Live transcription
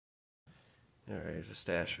Alright, here's a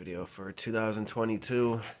stash video for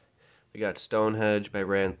 2022. We got Stonehenge by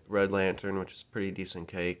Red Lantern, which is a pretty decent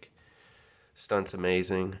cake. Stunt's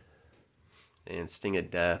amazing. And Sting of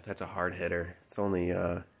Death, that's a hard hitter. It's only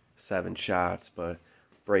 7 shots, but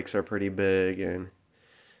breaks are pretty big and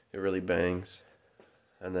it really bangs.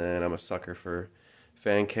 And then I'm a sucker for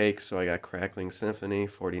fan cakes, so I got Crackling Symphony,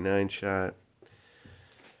 49 shot.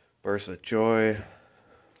 Burst with Joy,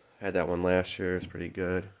 I had that one last year, it's pretty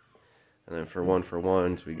good. And then for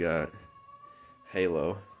ones, we got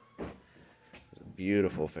Halo. It's a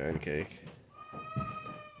beautiful fan cake.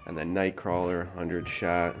 And then Nightcrawler, 100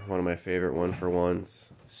 shot, one of my favorite ones.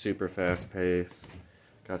 Super fast pace.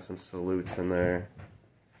 Got some salutes in there.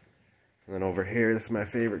 And then over here, this is my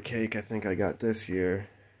favorite cake I think I got this year.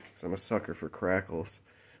 Because I'm a sucker for crackles.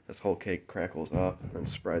 This whole cake crackles up and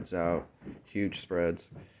spreads out. Huge spreads.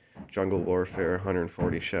 Jungle Warfare,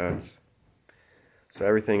 140 shots. So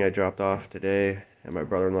everything I dropped off today at my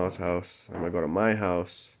brother-in-law's house, I'm going to go to my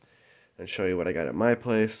house and show you what I got at my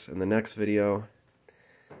place in the next video.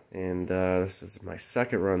 And this is my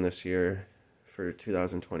second run this year for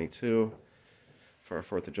 2022 for our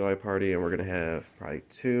 4th of July party, and we're going to have probably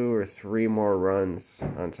 2 or 3 more runs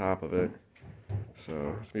on top of it. So it's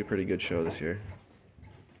going to be a pretty good show this year.